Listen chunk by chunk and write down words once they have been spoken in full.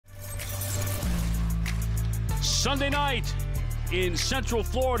Sunday night in Central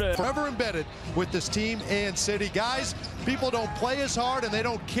Florida. Forever embedded with this team and city. Guys, people don't play as hard and they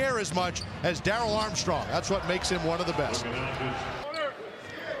don't care as much as Darrell Armstrong. That's what makes him one of the best.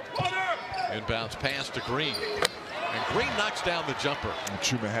 Inbounds pass to Green. And Green knocks down the jumper.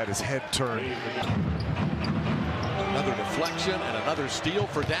 Chuma had his head turned. Another deflection and another steal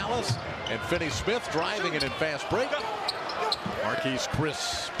for Dallas. And Finney-Smith driving it in fast break. Marquise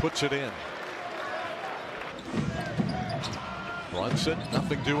Chris puts it in. Brunson,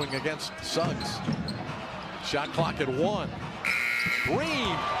 nothing doing against Suggs. Shot clock at 1.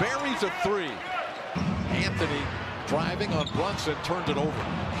 Green buries a 3. Anthony driving on Brunson, turned it over.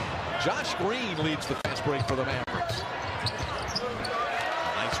 Josh Green leads the fast break for the Mavericks.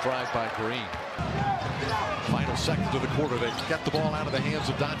 Nice drive by Green. Final seconds of the quarter. They get the ball out of the hands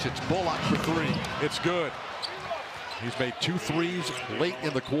of Doncic. Bullock for 3. It's good. He's made 2 threes late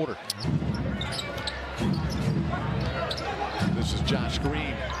in the quarter. This is Josh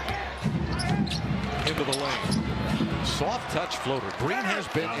Green into the lane. Soft touch floater. Green has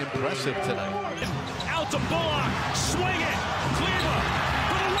been impressive tonight. Out to Bullock. Swing it.